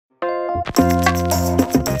All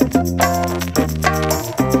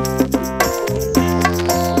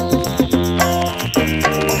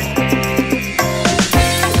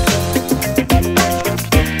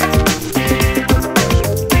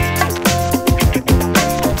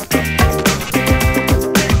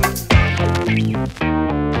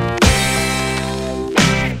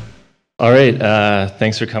right,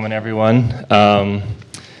 thanks for coming, everyone.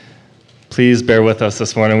 Please bear with us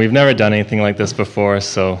this morning. We've never done anything like this before,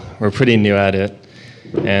 so we're pretty new at it.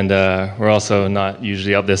 And we're also not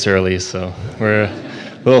usually up this early, so we're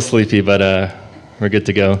a little sleepy, but we're good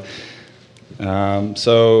to go.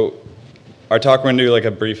 So our talk, we're going to do like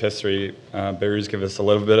a brief history. Barry's give us a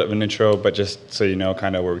little bit of an intro, but just so you know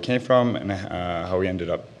kind of where we came from and how we ended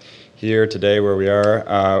up here today, where we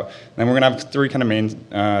are. Then we're going to have three kind of main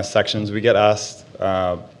sections. We get asked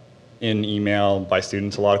in email by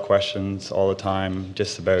students a lot of questions all the time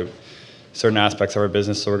just about certain aspects of our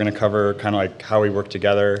business. So we're going to cover kind of like how we work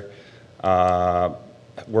together,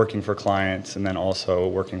 working for clients, and then also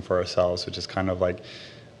working for ourselves, which is kind of like,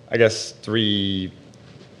 I guess, we'll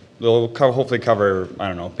hopefully cover, I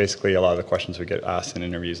don't know, basically a lot of the questions we get asked in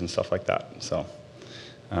interviews and stuff like that. So,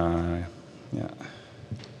 yeah.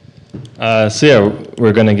 So yeah,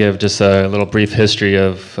 we're going to give just a little brief history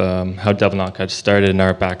of how Doublenaut got started and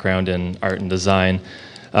our background in art and design.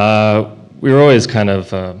 We were always kind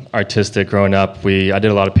of artistic growing up. I did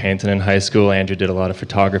a lot of painting in high school. Andrew did a lot of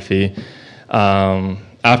photography.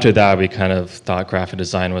 After that, we kind of thought graphic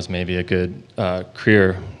design was maybe a good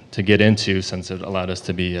career to get into, since it allowed us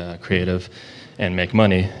to be creative and make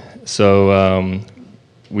money. So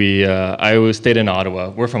I always stayed in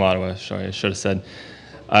Ottawa. We're from Ottawa, sorry, I should have said.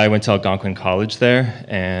 I went to Algonquin College there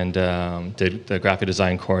and did the graphic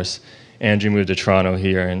design course. Andrew moved to Toronto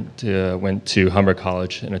here and went to Humber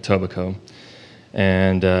College in Etobicoke.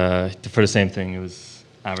 And for the same thing, it was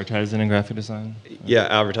advertising and graphic design? Yeah,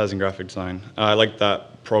 advertising, graphic design. I liked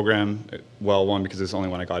that program, well, one, because it's the only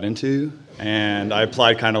one I got into. And I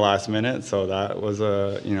applied kind of last minute, so that was,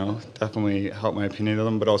 definitely helped my opinion of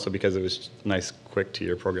them, but also because it was nice, quick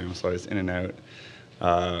 2-year program, so I was in and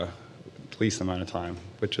out least amount of time,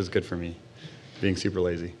 which was good for me, being super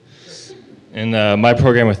lazy. And my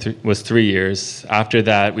program was 3 years. After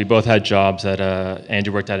that, we both had jobs at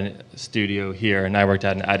Andrew worked at a studio here, and I worked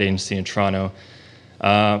at an ad agency in Toronto,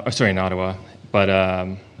 in Ottawa. But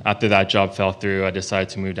after that job fell through, I decided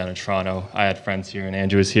to move down to Toronto. I had friends here, and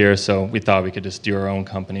Andrew was here, so we thought we could just do our own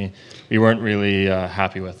company. We weren't really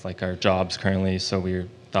happy with like our jobs currently, so we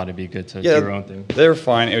thought it'd be good to do our own thing. They were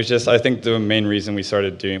fine. It was just, I think the main reason we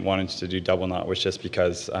started wanting to do Doublenaut was just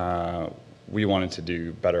because we wanted to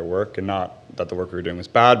do better work, and not that the work we were doing was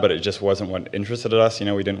bad, but it just wasn't what interested us. You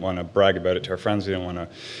know, we didn't want to brag about it to our friends. We didn't want to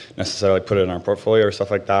necessarily put it in our portfolio or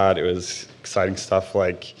stuff like that. It was exciting stuff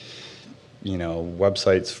like, you know,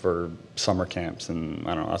 websites for summer camps, and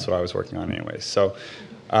I don't know, that's what I was working on anyways. So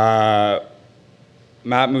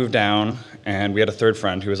Matt moved down, and we had a third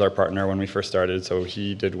friend who was our partner when we first started, so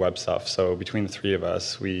he did web stuff. So between the three of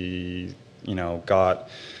us, we, got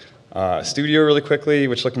a studio really quickly,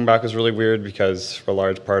 which looking back was really weird because for a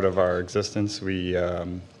large part of our existence, we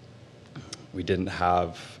didn't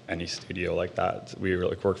have any studio like that. We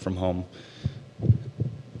really worked from home.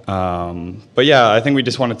 But yeah, I think we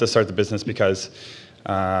just wanted to start the business because,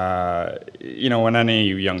 when any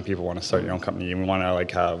young people want to start your own company, you want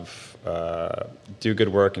to do good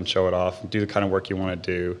work and show it off, do the kind of work you want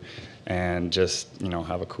to do, and just,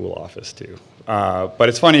 have a cool office too. But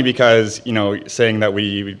it's funny because, saying that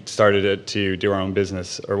we started it to do our own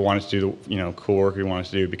business or wanted to do the, cool work we wanted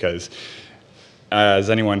to do, because as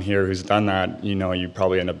anyone here who's done that, you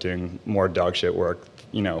probably end up doing more dog shit work,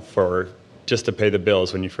 for just to pay the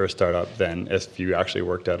bills when you first start up than if you actually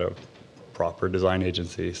worked at a proper design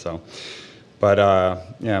agency. So, but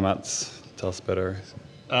yeah, Matt, tell us better.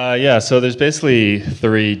 Yeah, so there's basically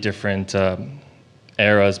 3 different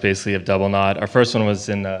eras basically of Doublenaut. Our first one was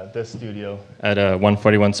in this studio at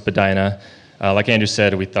 141 Spadina. Like Andrew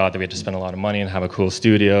said, we thought that we had to spend a lot of money and have a cool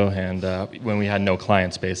studio, and when we had no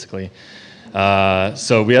clients basically.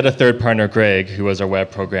 So we had a third partner, Greg, who was our web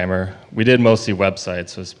programmer. We did mostly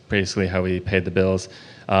websites, was basically how we paid the bills.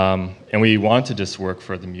 And we wanted to just work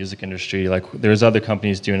for the music industry. Like there's other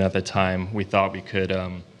companies doing it at the time. We thought we could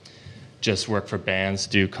just work for bands,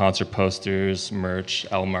 do concert posters, merch,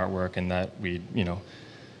 album artwork, and that we'd,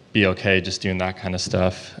 be okay just doing that kind of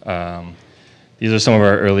stuff. These are some of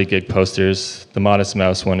our early gig posters. The Modest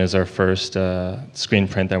Mouse one is our first screen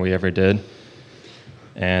print that we ever did.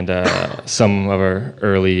 And some of our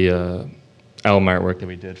early album artwork that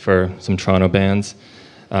we did for some Toronto bands.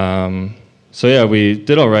 So yeah, we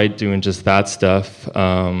did all right doing just that stuff.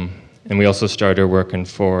 And we also started working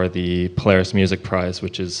for the Polaris Music Prize,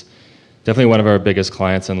 which is definitely one of our biggest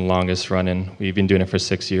clients and longest running. We've been doing it for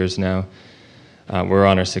 6 years now. We're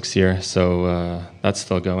on our 6th year, so that's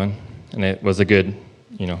still going. And it was a good,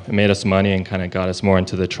 it made us money and kind of got us more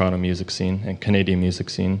into the Toronto music scene and Canadian music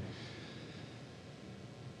scene.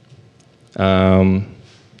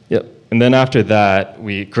 Yep. And then after that,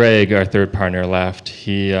 Greg, our third partner, left.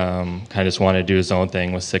 He kind of just wanted to do his own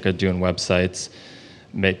thing, was sick of doing websites,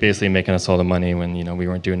 basically making us all the money when we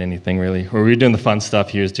weren't doing anything really. Or we were doing the fun stuff,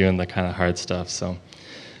 he was doing the kind of hard stuff. So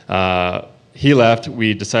he left.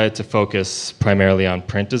 We decided to focus primarily on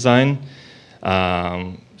print design.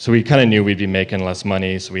 So we kind of knew we'd be making less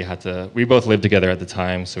money, so we both lived together at the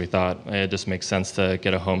time, so we thought it just makes sense to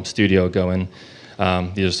get a home studio going.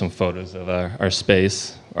 These are some photos of our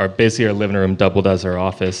space. Basically our living room doubled as our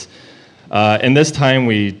office. And this time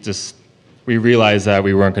we realized that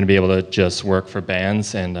we weren't going to be able to just work for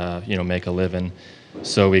bands and make a living.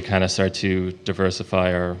 So we kind of started to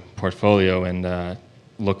diversify our portfolio and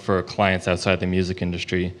look for clients outside the music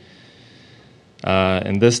industry.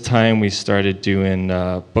 And this time we started doing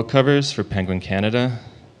book covers for Penguin Canada.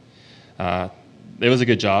 It was a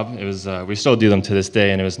good job. It was we still do them to this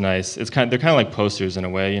day, and it was nice. They're kind of like posters in a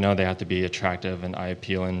way. They have to be attractive and eye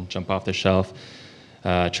appealing, jump off the shelf,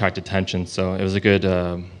 attract attention. So it was a good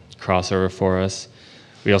crossover for us.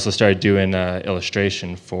 We also started doing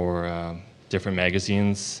illustration for different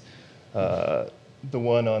magazines. The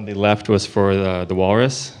one on the left was for the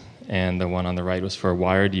Walrus, and the one on the right was for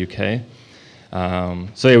Wired UK.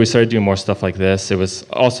 So yeah, we started doing more stuff like this. It was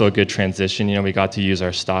also a good transition. We got to use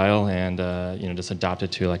our style and just adapt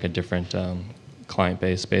it to like a different client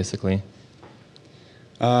base, basically.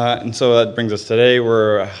 And so that brings us today.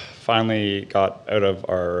 We're finally got out of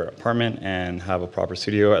our apartment and have a proper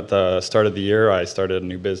studio. At the start of the year, I started a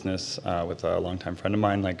new business with a longtime friend of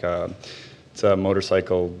mine. It's a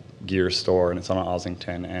motorcycle gear store, and it's on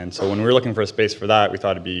Ossington. And so when we were looking for a space for that, we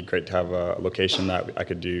thought it'd be great to have a location that I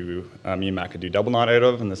could do, me and Matt could do Doublenaut out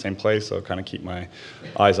of in the same place, so kind of keep my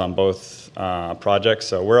eyes on both projects.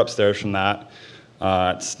 So we're upstairs from that.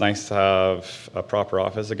 It's nice to have a proper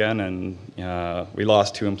office again, and we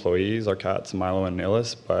lost 2 employees, our cats, Milo and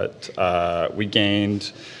Illis, but we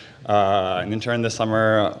gained an intern this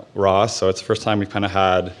summer, Ross, so it's the first time we've kind of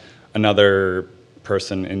had another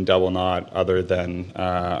person in Doublenaut other than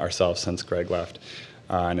ourselves since Greg left,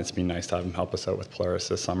 and it's been nice to have him help us out with Polaris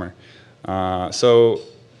this summer. So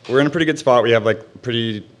we're in a pretty good spot. We have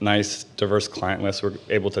pretty nice diverse client list. We're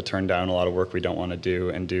able to turn down a lot of work we don't want to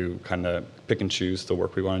do and do kind of pick and choose the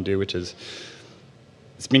work we want to do, which is,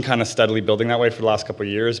 it's been kind of steadily building that way for the last couple of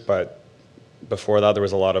years, but before that there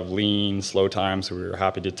was a lot of lean, slow times, so we were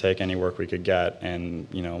happy to take any work we could get, and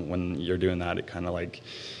when you're doing that, it kind of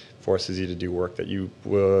forces you to do work that you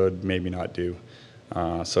would maybe not do.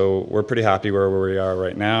 So we're pretty happy where we are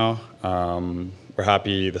right now. We're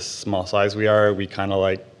happy the small size we are. We kind of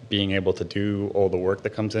like being able to do all the work that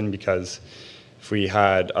comes in, because if we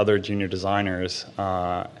had other junior designers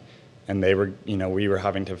and they were, we were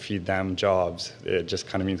having to feed them jobs, it just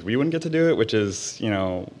kind of means we wouldn't get to do it, which is,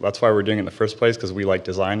 that's why we're doing it in the first place, because we like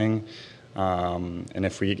designing. And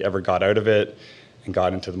if we ever got out of it and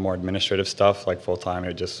got into the more administrative stuff, like full-time,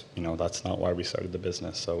 it just, that's not why we started the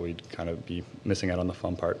business, so we'd kind of be missing out on the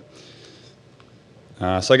fun part.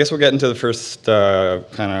 So I guess we'll get into the first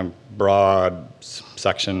kind of broad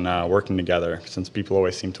section, working together, since people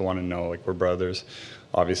always seem to want to know, we're brothers.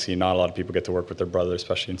 Obviously, not a lot of people get to work with their brother,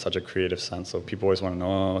 especially in such a creative sense, so people always want to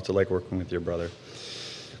know, what's it like working with your brother?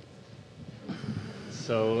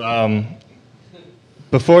 So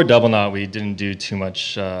before Doublenaut, we didn't do too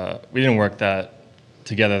much, we didn't work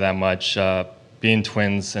together that much. Being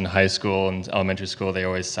twins in high school and elementary school, they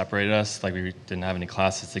always separated us. We didn't have any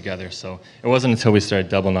classes together. So it wasn't until we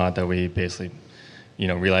started Doublenaut that we basically,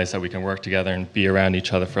 realized that we can work together and be around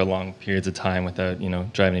each other for long periods of time without,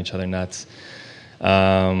 driving each other nuts.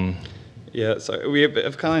 Yeah, so we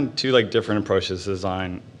have kind of 2 different approaches to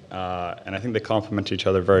design, and I think they complement each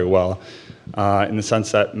other very well, in the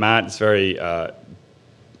sense that Matt is very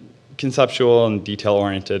conceptual and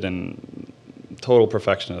detail-oriented and total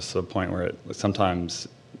perfectionist to the point where it sometimes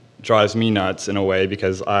drives me nuts in a way,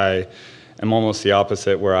 because I am almost the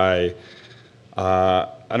opposite, where I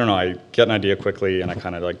don't know, I get an idea quickly and I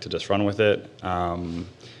kind of like to just run with it. And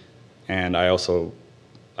I also,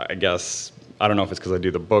 I guess, I don't know if it's because I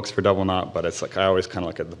do the books for Doublenaut, but it's I always kind of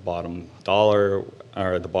look at the bottom dollar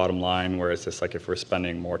or the bottom line, where it's just if we're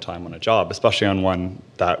spending more time on a job, especially on one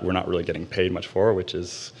that we're not really getting paid much for, which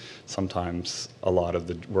is sometimes a lot of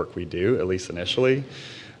the work we do, at least initially.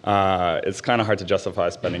 it's kind of hard to justify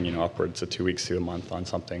spending, you know, upwards of 2 weeks to a month on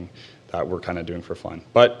something that we're kind of doing for fun.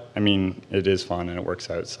 But I mean, it is fun and it works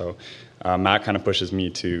out. So Matt kind of pushes me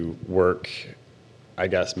to work, I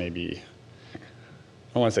guess maybe, I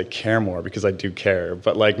don't want to say care more because I do care,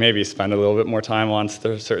 but like maybe spend a little bit more time on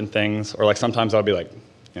certain things. Or like sometimes I'll be like,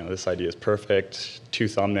 you know, this idea is perfect, 2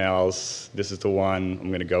 thumbnails, this is the one, I'm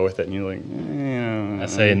going to go with it. And you're like, I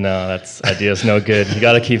say, no, that's idea's no good. You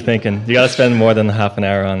got to keep thinking. You got to spend more than half an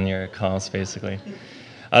hour on your comps, basically.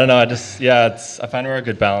 I don't know, I find we're a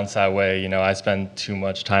good balance that way. You know, I spend too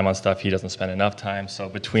much time on stuff, he doesn't spend enough time. So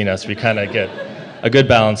between us, we kind of get a good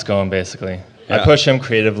balance going, basically. Yeah. I push him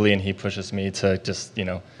creatively, and he pushes me to just, you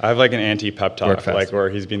know. I have like an anti-pep talk, like where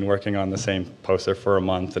he's been working on the same poster for a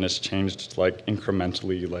month, and it's changed like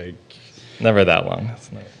incrementally, like. Never that long.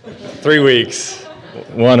 3 weeks.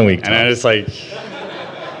 1 week. And then it's like.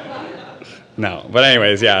 No, but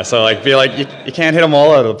anyways, yeah. So like, feel like you can't hit them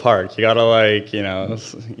all out of the park. You gotta like, you know,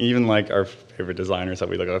 even like our favorite designers that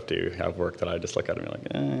we look up to have work that I just look at and be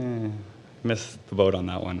like, missed the boat on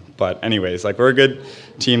that one. But anyways, like we're a good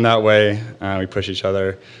team that way. We push each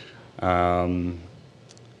other. Yeah,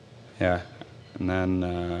 and then.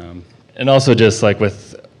 And also just like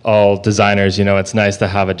with all designers, you know, it's nice to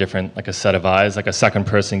have a different, like a set of eyes, like a second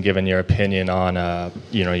person giving your opinion on,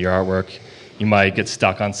 you know, your artwork. You might get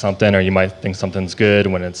stuck on something, or you might think something's good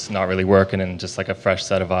when it's not really working, and just like a fresh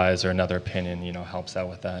set of eyes or another opinion, you know, helps out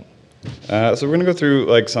with that. So we're gonna go through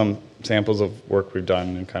like some samples of work we've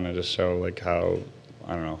done and kind of just show like how,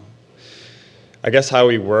 I don't know, I guess how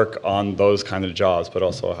we work on those kind of jobs, but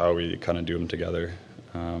also how we kind of do them together.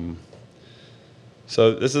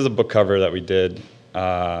 So this is a book cover that we did, or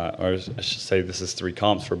I should say this is 3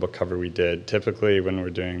 comps for a book cover we did. Typically when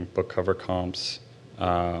we're doing book cover comps,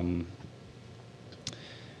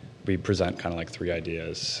 we present kind of like 3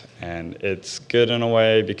 ideas, and it's good in a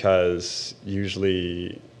way because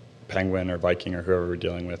usually Penguin or Viking or whoever we're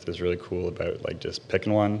dealing with is really cool about like just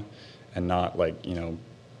picking one and not like, you know,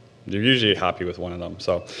 they're usually happy with one of them.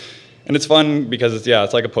 So, and it's fun because it's, yeah,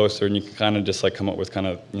 it's like a poster, and you can kind of just like come up with kind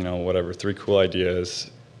of, you know, whatever, 3 cool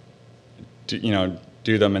ideas,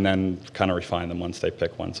 do them and then kind of refine them once they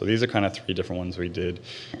pick one. So these are kind of 3 different ones we did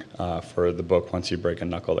for the book Once You Break a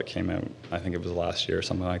Knuckle that came out, I think it was last year or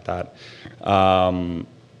something like that.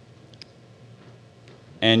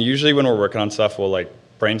 And usually when we're working on stuff, we'll like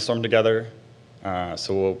brainstorm together.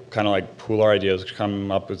 So we'll kind of like pool our ideas,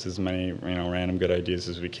 come up with as many, you know, random good ideas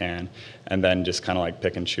as we can, and then just kind of like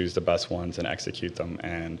pick and choose the best ones and execute them.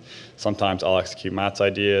 And sometimes I'll execute Matt's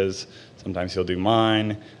ideas, sometimes he'll do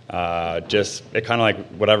mine. Just it kind of like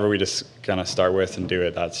whatever we just kind of start with and do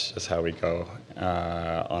it. That's just how we go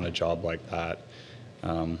on a job like that.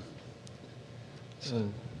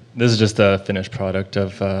 This is just a finished product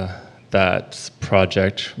of that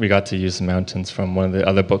project. We got to use the mountains from one of the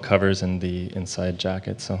other book covers in the inside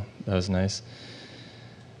jacket, so that was nice.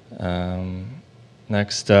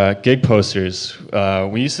 Next, gig posters.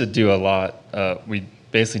 We used to do a lot. We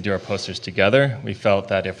basically do our posters together. We felt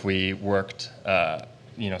that if we worked,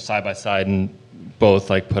 you know, side by side and both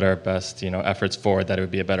like put our best, you know, efforts forward, that it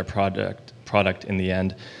would be a better product in the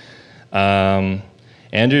end.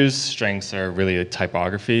 Andrew's strengths are really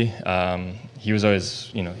typography. He was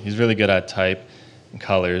always, you know, he's really good at type and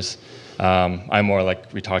colors. I'm more,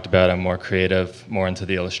 like we talked about, I'm more creative, more into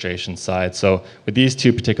the illustration side. So with these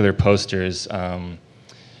 2 particular posters, I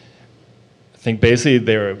think basically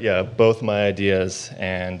they were, yeah, both my ideas.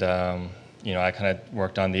 And, you know, I kind of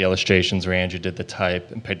worked on the illustrations where Andrew did the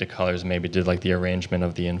type and picked the colors, and maybe did like the arrangement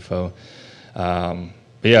of the info.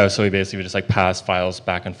 But yeah, so we basically would just like pass files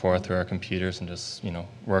back and forth through our computers and just, you know,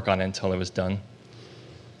 work on it until it was done.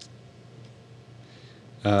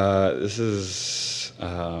 This is,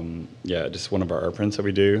 yeah, just one of our art prints that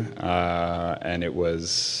we do. And it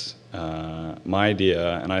was my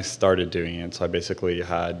idea, and I started doing it. So I basically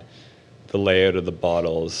had the layout of the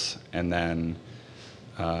bottles, and then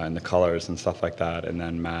and the colors and stuff like that. And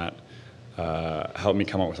then Matt helped me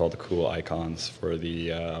come up with all the cool icons for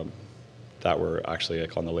the that were actually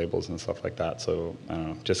like on the labels and stuff like that. So I don't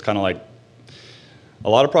know, just kind of like a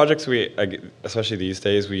lot of projects especially these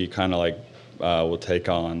days, we kind of like will take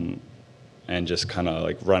on and just kind of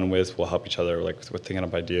like run with. We'll help each other like with thinking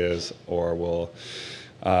up ideas, or we'll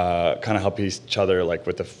kind of help each other like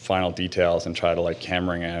with the final details and try to like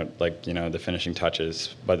hammering out like, you know, the finishing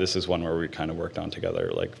touches. But this is one where we kind of worked on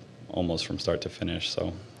together like almost from start to finish.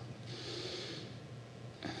 So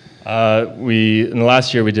in the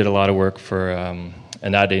last year we did a lot of work for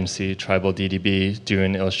an ad agency, Tribal DDB,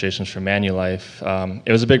 doing illustrations for Manulife.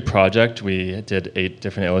 It was a big project. We did 8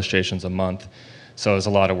 different illustrations a month, so it was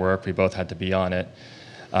a lot of work. We both had to be on it.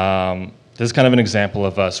 This is kind of an example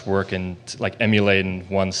of us working, like emulating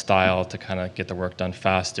one style to kind of get the work done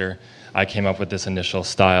faster. I came up with this initial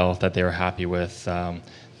style that they were happy with.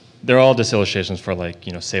 They're all just illustrations for like,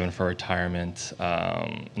 saving for retirement,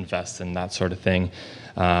 investing, that sort of thing.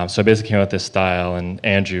 So I basically came up with this style, and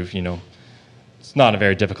Andrew, it's not a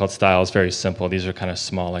very difficult style. It's very simple. These are kind of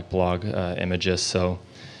small, like blog images, so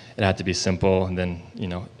it had to be simple. And then,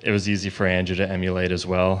 it was easy for Andrew to emulate as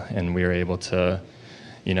well, and we were able to,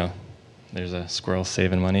 there's a squirrel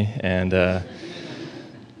saving money, and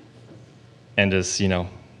just,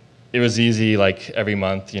 it was easy. Like every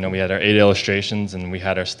month, we had our 8 illustrations, and we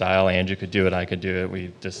had our style. Andrew could do it, I could do it.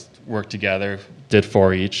 We just worked together, did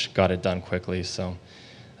 4 each, got it done quickly. So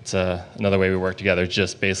it's another way we work together,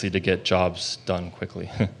 just basically to get jobs done quickly.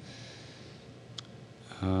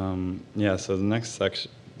 Yeah, so the next section,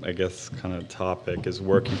 I guess, kind of topic is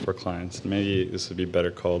working for clients. Maybe this would be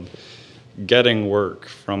better called getting work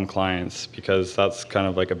from clients, because that's kind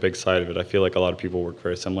of like a big side of it. I feel like a lot of people work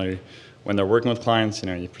very similarly. When they're working with clients,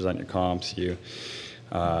 you present your comps,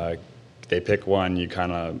 they pick one, you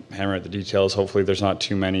kind of hammer out the details. Hopefully there's not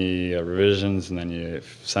too many revisions, and then you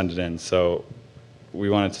send it in. So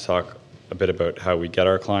we wanted to talk a bit about how we get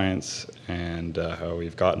our clients, and how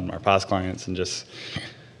we've gotten our past clients, and just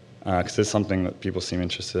because it's something that people seem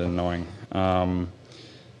interested in knowing.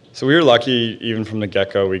 So we were lucky, even from the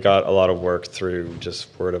get-go. We got a lot of work through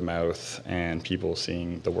just word of mouth and people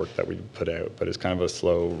seeing the work that we put out, but it's kind of a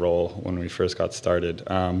slow roll when we first got started.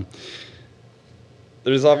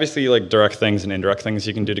 There's obviously like direct things and indirect things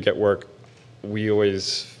you can do to get work.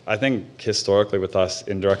 I think historically with us,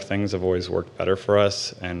 indirect things have always worked better for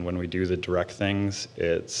us, and when we do the direct things,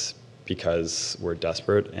 it's because we're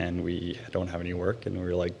desperate and we don't have any work, and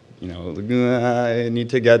we're like, I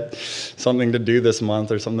need to get something to do this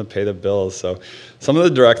month or something to pay the bills. So some of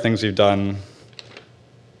the direct things we've done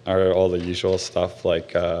are all the usual stuff,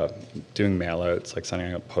 like doing mail outs, like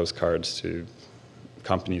sending out postcards to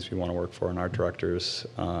companies we want to work for, and art directors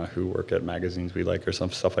who work at magazines we like, or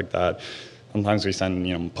some stuff like that. Sometimes we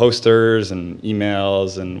send posters and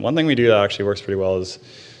emails, and one thing we do that actually works pretty well is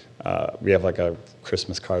we have like a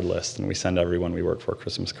Christmas card list, and we send everyone we work for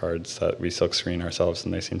Christmas cards that we silk screen ourselves,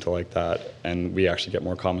 and they seem to like that. And we actually get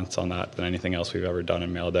more comments on that than anything else we've ever done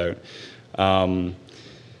and mailed out.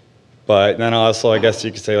 But then also, I guess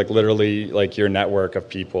you could say, like, literally, like, your network of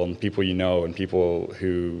people and people and people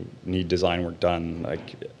who need design work done.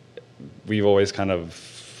 Like, we've always kind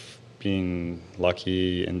of been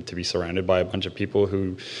lucky and to be surrounded by a bunch of people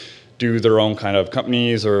who do their own kind of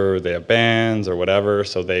companies, or they have bands or whatever.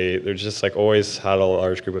 So they're just like always had a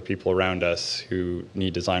large group of people around us who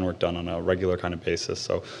need design work done on a regular kind of basis.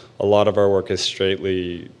 So a lot of our work has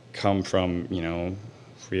straightly come from,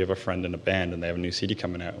 if we have a friend in a band and they have a new CD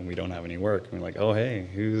coming out and we don't have any work, and we're like, oh, hey,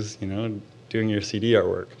 who's, doing your CD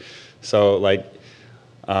artwork? So like,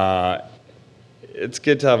 it's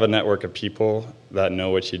good to have a network of people that know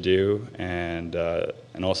what you do, and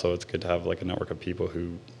also it's good to have like a network of people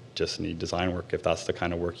who just need design work, if that's the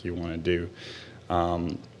kind of work you want to do.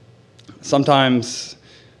 Sometimes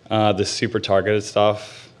the super targeted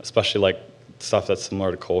stuff, especially like stuff that's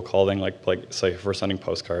similar to cold calling, like say if we're sending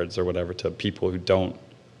postcards or whatever to people we don't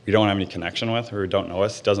have any connection with or who don't know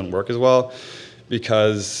us, it doesn't work as well,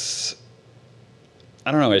 because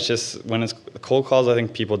I don't know, it's just when it's cold calls, I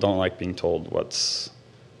think people don't like being told what's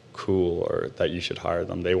cool or that you should hire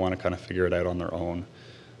them. They want to kind of figure it out on their own.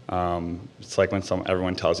 It's like when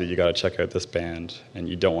everyone tells you got to check out this band, and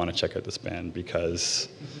you don't want to check out this band because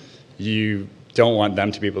you don't want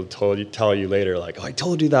them to be able to tell you later, like, oh, I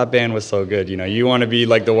told you that band was so good. You want to be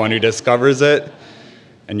like the one who discovers it,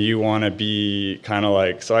 and you want to be kind of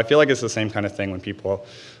like, so I feel like it's the same kind of thing when people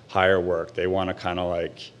hire work. They want to kind of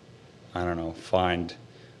like, I don't know, find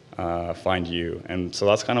you. And so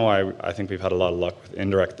that's kind of why I think we've had a lot of luck with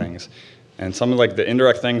indirect things. And some of like the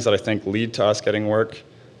indirect things that I think lead to us getting work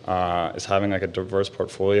is having like a diverse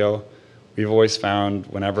portfolio. We've always found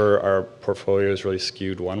whenever our portfolio is really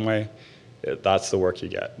skewed one way, that's the work you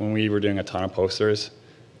get. When we were doing a ton of posters,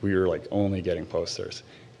 we were like only getting posters.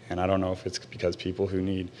 And I don't know if it's because people who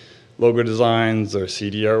need logo designs or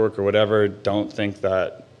CD artwork or whatever don't think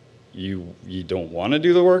that you don't want to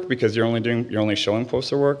do the work because you're only showing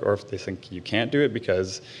poster work, or if they think you can't do it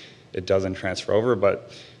because it doesn't transfer over.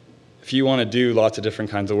 But if you want to do lots of different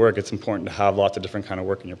kinds of work, it's important to have lots of different kind of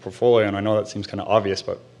work in your portfolio. And I know that seems kind of obvious,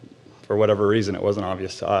 but for whatever reason, it wasn't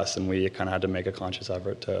obvious to us, and we kind of had to make a conscious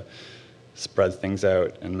effort to spread things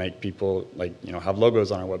out and make people have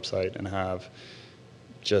logos on our website and have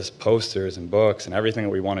just posters and books and everything that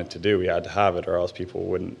we wanted to do. We had to have it, or else people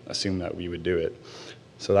wouldn't assume that we would do it.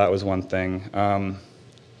 So that was one thing.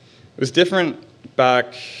 was different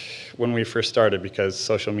back when we first started because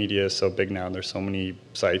social media is so big now and there's so many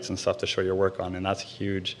sites and stuff to show your work on, and that's a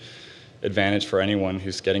huge advantage for anyone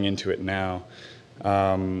who's getting into it now,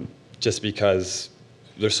 just because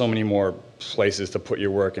there's so many more places to put your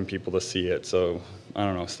work and people to see it. So I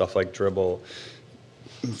don't know, stuff like Dribble,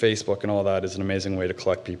 Facebook and all that is an amazing way to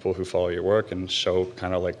collect people who follow your work and show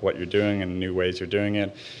kind of like what you're doing and new ways you're doing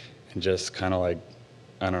it, and just kind of like,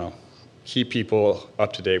 I don't know, keep people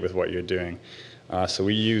up to date with what you're doing. So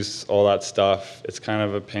we use all that stuff. It's kind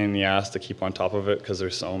of a pain in the ass to keep on top of it because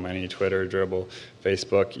there's so many: Twitter, Dribble,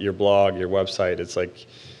 Facebook, your blog, your website. It's like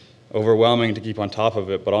overwhelming to keep on top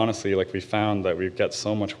of it. But honestly, like we found that we've got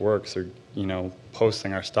so much work through, you know,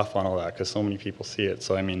 posting our stuff on all that because so many people see it.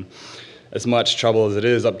 So I mean, as much trouble as it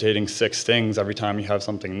is updating 6 things every time you have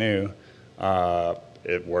something new,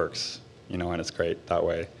 it works, you know, and it's great that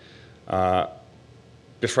way.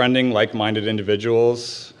 Befriending like-minded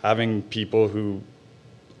individuals, having people who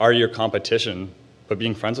are your competition, but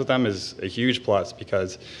being friends with them is a huge plus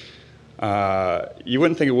because you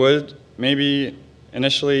wouldn't think it would maybe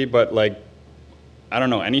initially, but like, I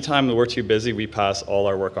don't know, anytime that we're too busy, we pass all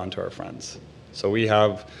our work on to our friends. So we've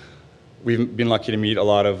been lucky to meet a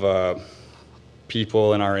lot of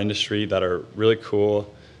people in our industry that are really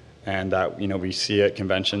cool and that, you know, we see at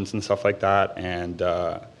conventions and stuff like that, and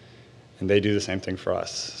they do the same thing for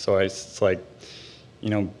us. So it's like,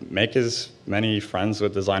 you know, make as many friends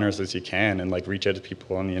with designers as you can and like reach out to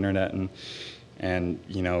people on the internet and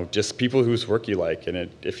you know, just people whose work you like. And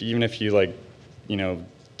even if you like, you know,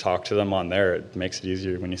 talk to them on there, it makes it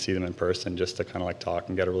easier when you see them in person just to kind of like talk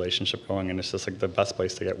and get a relationship going. And it's just like the best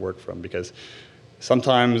place to get work from because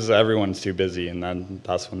sometimes everyone's too busy and then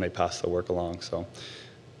that's when they pass the work along. So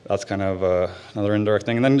that's kind of another indirect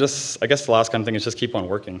thing. And then just, I guess the last kind of thing is just keep on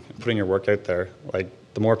working, putting your work out there. Like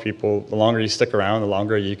the more people, the longer you stick around, the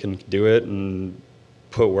longer you can do it and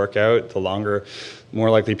put work out, the more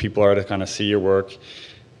likely people are to kind of see your work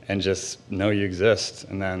and just know you exist.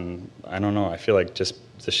 And then, I don't know, I feel like just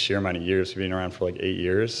the sheer amount of years, we've been around for like 8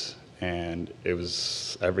 years, and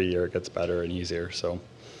every year it gets better and easier. So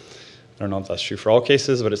I don't know if that's true for all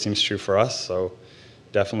cases, but it seems true for us. So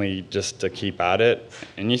definitely just to keep at it.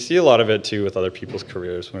 And you see a lot of it too with other people's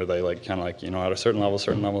careers where they like kind of like, you know, at a certain level,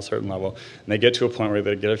 and they get to a point where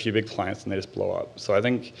they get a few big clients and they just blow up. So I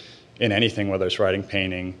think in anything, whether it's writing,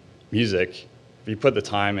 painting, music, if you put the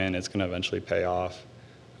time in, it's going to eventually pay off.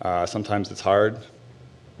 Sometimes it's hard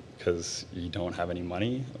because you don't have any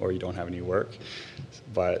money or you don't have any work.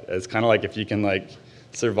 But it's kind of like if you can like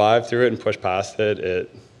survive through it and push past it,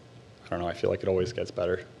 I don't know, I feel like it always gets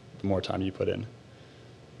better the more time you put in.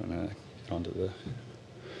 I'm going to get onto the,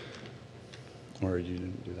 or you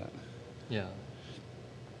didn't do that. Yeah.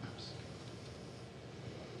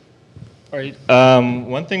 All right.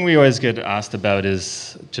 One thing we always get asked about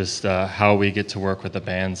is just how we get to work with the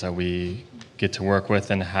bands that we get to work with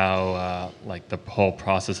and how like the whole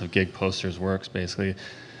process of gig posters works, basically.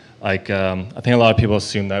 Like, I think a lot of people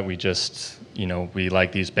assume that we just, you know, we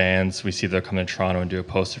like these bands, we see they're coming to Toronto and do a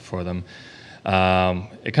poster for them.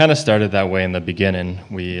 It kind of started that way in the beginning.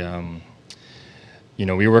 We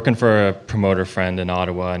were working for a promoter friend in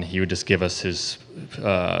Ottawa, and he would just give us his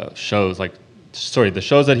shows, the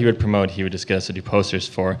shows that he would promote, he would just get us to do posters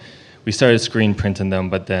for. We started screen printing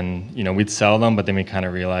them, but then, you know, we'd sell them, but then we kind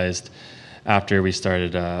of realized after we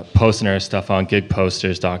started posting our stuff on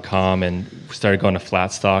gigposters.com and we started going to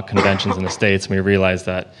flat stock conventions in the States, and we realized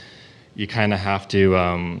that you kind of have to,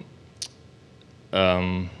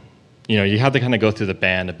 you have to kind of go through the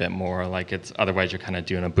band a bit more. Like otherwise you're kind of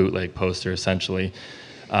doing a bootleg poster essentially.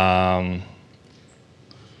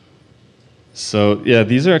 So yeah,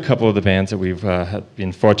 these are a couple of the bands that we've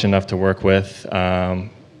been fortunate enough to work with.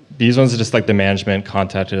 These ones are just like the management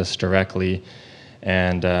contacted us directly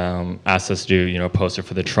and asked us to do, you know, a poster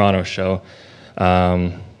for the Toronto show.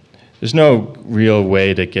 There's no real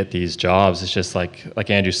way to get these jobs. It's just like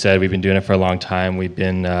Andrew said, we've been doing it for a long time. We've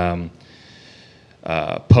been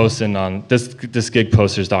posting on this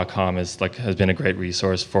gigposters.com has been a great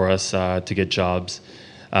resource for us to get jobs.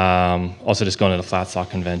 Also just going to the flat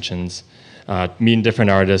stock conventions, meeting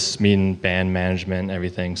different artists, meeting band management,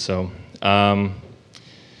 everything. So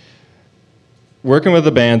working with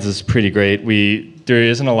the bands is pretty great. There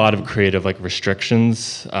isn't a lot of creative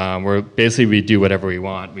restrictions. Where basically we do whatever we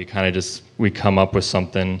want. We kind of we come up with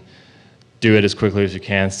something, do it as quickly as you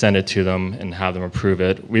can, send it to them, and have them approve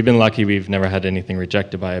it. We've been lucky; we've never had anything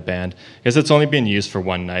rejected by a band because it's only been used for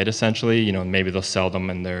one night. Essentially, you know, maybe they'll sell them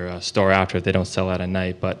in their store after if they don't sell out at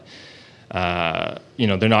night. But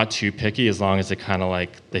they're not too picky as long as they kind of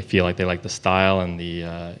like, they feel like they like the style and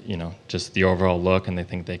the, just the overall look, and they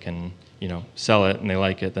think they can, sell it and they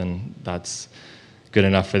like it, then that's good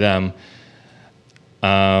enough for them.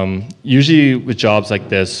 Usually with jobs like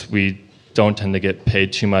this, we don't tend to get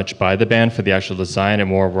paid too much by the band for the actual design. It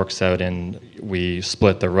more works out and we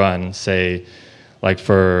split the run. Say, like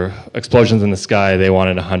for Explosions in the Sky, they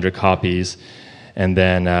wanted 100 copies. And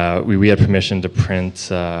then we had permission to print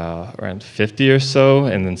around 50 or so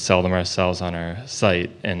and then sell them ourselves on our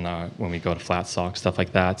site and when we go to flat stock, stuff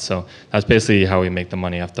like that. So that's basically how we make the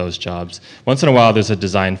money off those jobs. Once in a while, there's a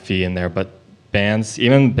design fee in there, but bands,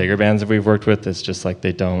 even bigger bands that we've worked with, it's just like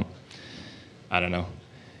they don't, I don't know.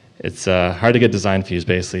 It's hard to get design fees,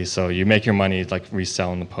 basically. So you make your money like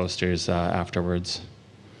reselling the posters afterwards.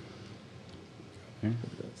 Okay.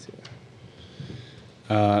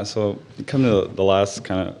 So come to the last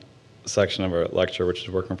kind of section of our lecture, which is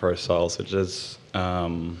working for ourselves, which is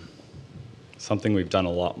something we've done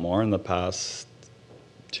a lot more in the past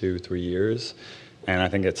 2-3 years, and I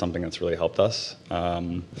think it's something that's really helped us.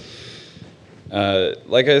 Like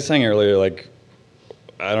I was saying earlier, like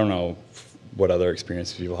I don't know what other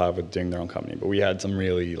experiences people have with doing their own company, but we had some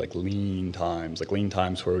really like lean times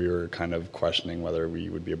where we were kind of questioning whether we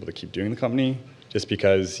would be able to keep doing the company, just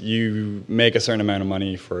because you make a certain amount of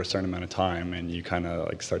money for a certain amount of time and you kind of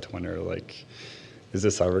like start to wonder, like, is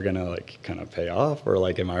this ever gonna like kind of pay off, or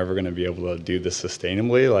like am I ever gonna be able to do this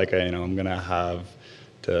sustainably? Like I'm gonna have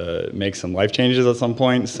to make some life changes at some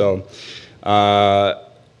point. So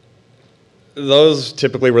those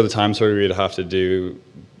typically were the times where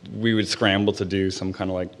we would scramble to do some kind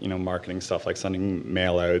of like, marketing stuff, like sending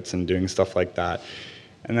mail outs and doing stuff like that.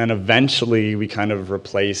 And then eventually we kind of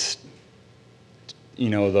replaced,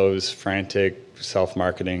 those frantic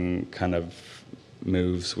self-marketing kind of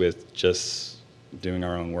moves with just doing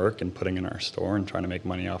our own work and putting in our store and trying to make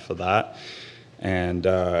money off of that. And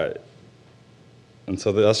so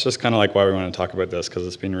that's just kind of like why we want to talk about this, because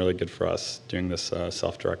it's been really good for us doing this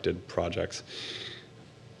self-directed projects.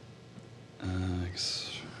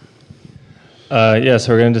 Yeah,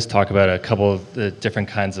 so we're going to just talk about a couple of the different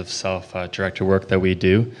kinds of self-directed work that we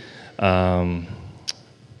do.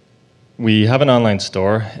 We have an online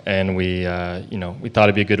store, and we thought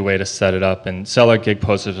it'd be a good way to set it up and sell our gig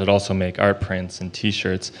posters, but also make art prints and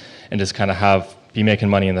T-shirts, and just kind of be making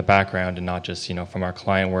money in the background and not just from our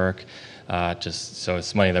client work. Just so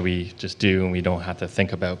it's money that we just do and we don't have to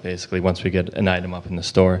think about basically once we get an item up in the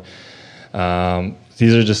store.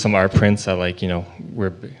 These are just some art prints that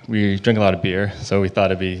we drink a lot of beer, so we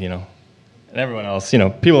thought it'd be and everyone else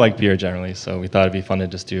people like beer generally, so we thought it'd be fun to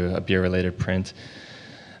just do a beer related print.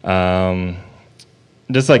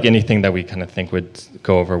 Just like anything that we kind of think would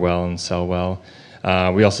go over well and sell well.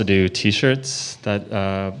 We also do T-shirts that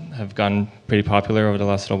have gotten pretty popular over the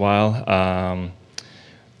last little while.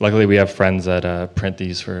 Luckily, we have friends that print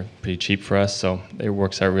these for pretty cheap for us, so it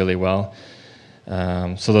works out really well.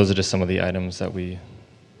 So those are just some of the items that we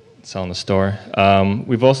sell in the store.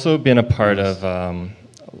 We've also been a part of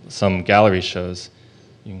some gallery shows.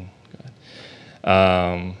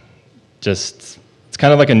 It's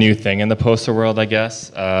kind of like a new thing in the poster world, I guess.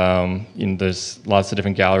 There's lots of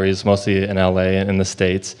different galleries, mostly in LA and in the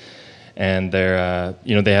States, and they're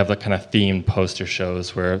they have like kind of themed poster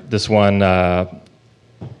shows. Where this one,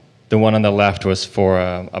 the one on the left was for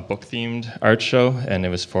a book-themed art show, and it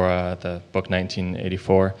was for the book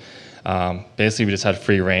 1984. Basically, we just had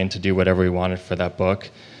free reign to do whatever we wanted for that book.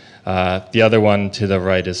 The other one to the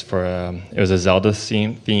right is for it was a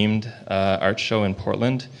Zelda-themed art show in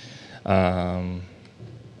Portland.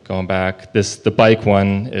 Going back, the bike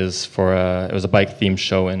one is for it was a bike-themed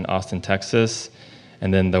show in Austin, Texas,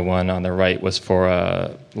 and then the one on the right was for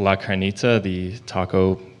La Carnita, the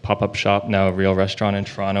taco pop-up shop, now a real restaurant in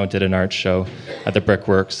Toronto, did an art show at the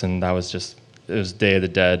Brickworks, and that was it was Day of the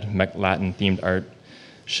Dead, Latin-themed art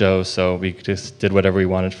show, so we just did whatever we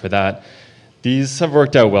wanted for that. These have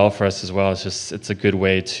worked out well for us as well. It's a good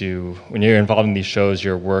way to, when you're involved in these shows,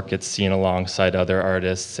 your work gets seen alongside other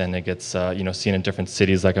artists, and it gets seen in different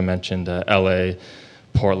cities, like I mentioned, LA,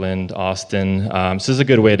 Portland, Austin. So this is a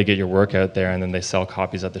good way to get your work out there, and then they sell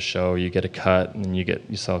copies at the show. You get a cut, and then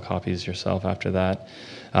you sell copies yourself after that.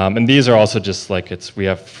 And these are also just like we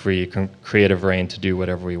have free creative reign to do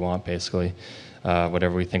whatever we want, basically,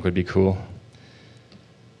 whatever we think would be cool.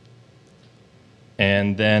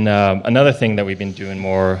 And then another thing that we've been doing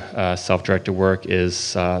more self-directed work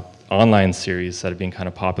is online series that have been kind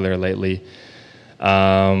of popular lately.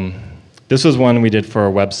 This was one we did for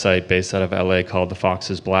a website based out of LA called The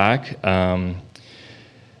Fox is Black.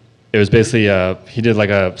 It was basically, he did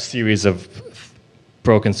like a series of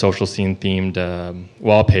broken social scene themed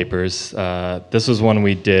wallpapers. This was one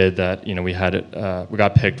we did that we had it. We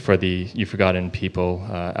got picked for the "You Forgotten People"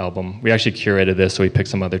 album. We actually curated this, so we picked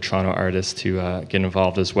some other Toronto artists to get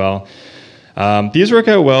involved as well. These work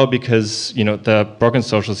out well because the broken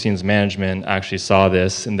social scenes management actually saw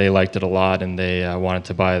this and they liked it a lot, and they wanted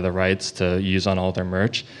to buy the rights to use on all their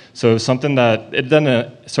merch. So it was something that it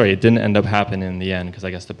didn't end up happening in the end because I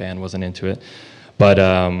guess the band wasn't into it, but.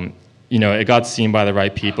 It got seen by the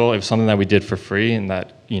right people. It was something that we did for free, and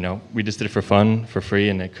that we just did it for fun, for free,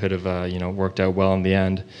 and it could have worked out well in the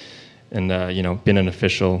end, and been an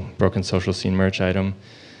official broken social scene merch item.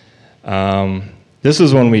 This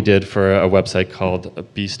was one we did for a website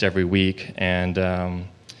called Beast Every Week, and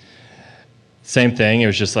same thing. It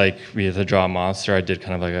was just like we had to draw a monster. I did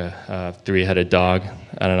kind of like a three-headed dog.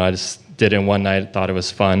 I don't know. I just did it in one night. Thought it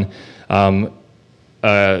was fun.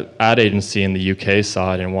 Ad agency in the UK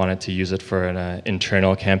saw it and wanted to use it for an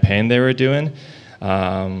internal campaign they were doing.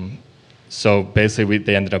 So basically,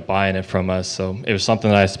 they ended up buying it from us. So it was something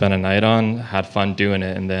that I spent a night on, had fun doing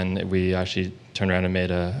it, and then we actually turned around and made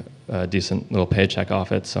a decent little paycheck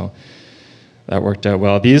off it. So that worked out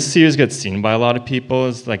well. These series get seen by a lot of people.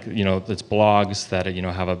 It's like it's blogs that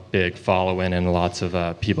have a big following and lots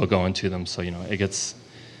of people going to them. So it gets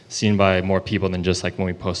seen by more people than just like when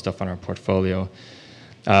we post stuff on our portfolio.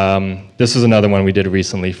 This is another one we did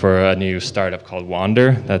recently for a new startup called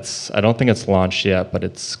Wander. I don't think it's launched yet, but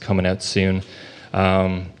it's coming out soon.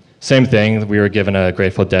 Same thing, we were given a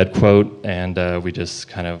Grateful Dead quote, and we just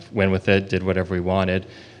kind of went with it, did whatever we wanted.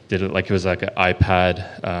 Did it like it was like an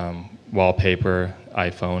iPad wallpaper,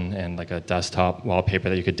 iPhone, and like a desktop wallpaper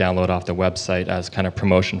that you could download off the website as kind of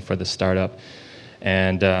promotion for the startup.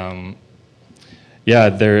 And yeah,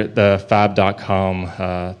 the fab.com,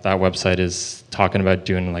 that website is talking about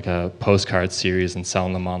doing like a postcard series and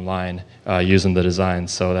selling them online using the design.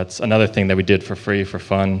 So that's another thing that we did for free, for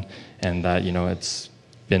fun, and that it's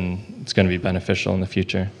going to be beneficial in the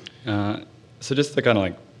future. So just to kind of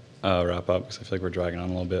like wrap up, because I feel like we're dragging on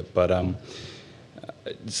a little bit, but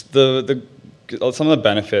it's some of the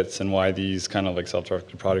benefits and why these kind of like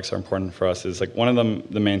self-directed products are important for us is like one of them,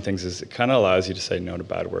 the main things is it kind of allows you to say no to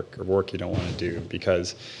bad work or work you don't want to do,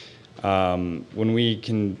 because when we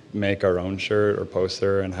can make our own shirt or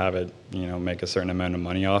poster and have it make a certain amount of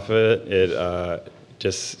money off of it,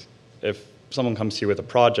 just if someone comes to you with a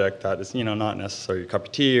project that is not necessarily your cup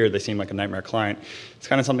of tea, or they seem like a nightmare client, it's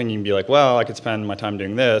kind of something you can be like, well, I could spend my time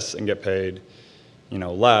doing this and get paid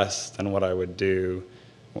less than what I would do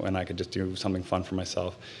when I could just do something fun for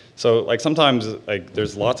myself. So like sometimes like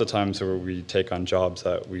there's lots of times where we take on jobs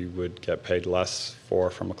that we would get paid less for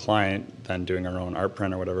from a client than doing our own art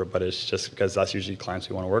print or whatever, but it's just because that's usually clients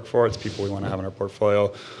we want to work for, it's people we want to have in our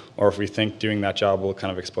portfolio, or if we think doing that job will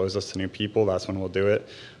kind of expose us to new people, that's when we'll do it.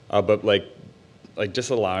 But like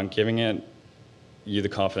just giving you the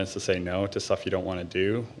confidence to say no to stuff you don't want to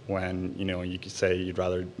do when you could say you'd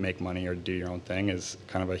rather make money or do your own thing is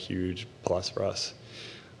kind of a huge plus for us.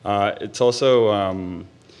 It's also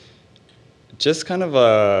just kind of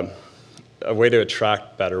a way to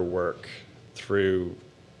attract better work through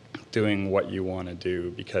doing what you want to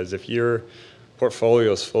do, because if your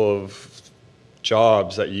portfolio is full of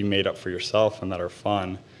jobs that you made up for yourself and that are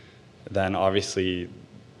fun, then obviously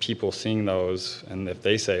people seeing those, and if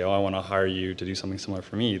they say, oh, I want to hire you to do something similar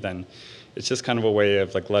for me, then it's just kind of a way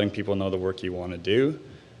of like letting people know the work you want to do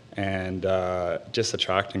and just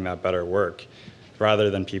attracting that better work,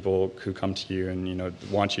 rather than people who come to you and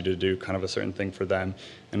want you to do kind of a certain thing for them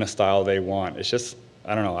in a style they want. It's just,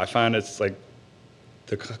 I don't know, I find it's like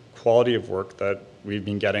the quality of work that we've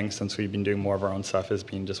been getting since we've been doing more of our own stuff has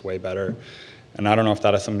been just way better. And I don't know if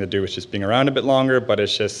that has something to do with just being around a bit longer, but it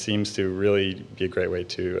just seems to really be a great way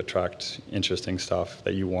to attract interesting stuff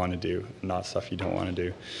that you want to do, not stuff you don't want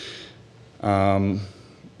to do.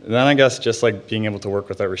 Then I guess just like being able to work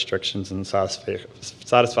without restrictions and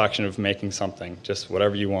satisfaction of making something, just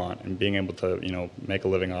whatever you want, and being able to make a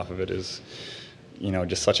living off of it is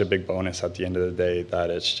just such a big bonus at the end of the day that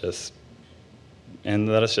it's just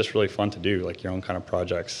really fun to do. Like your own kind of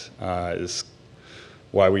projects is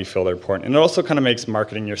why we feel they're important. And it also kind of makes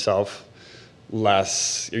marketing yourself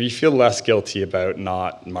you feel less guilty about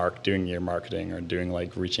not doing your marketing or doing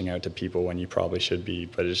like reaching out to people when you probably should be.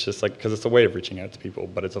 But it's just like, because it's a way of reaching out to people,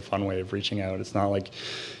 but it's a fun way of reaching out. It's not like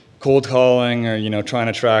cold calling or trying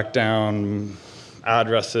to track down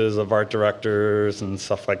addresses of art directors and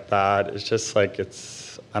stuff like that. It's just like,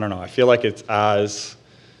 I don't know, I feel like it's as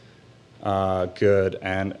good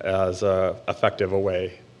and as effective a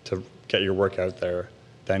way to get your work out there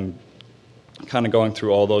than kind of going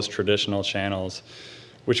through all those traditional channels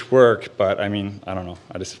which work, but I mean, I don't know.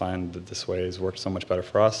 I just find that this way has worked so much better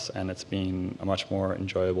for us, and it's been a much more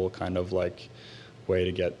enjoyable kind of like way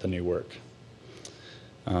to get the new work.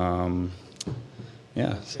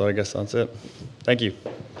 Yeah, so I guess that's it. Thank you.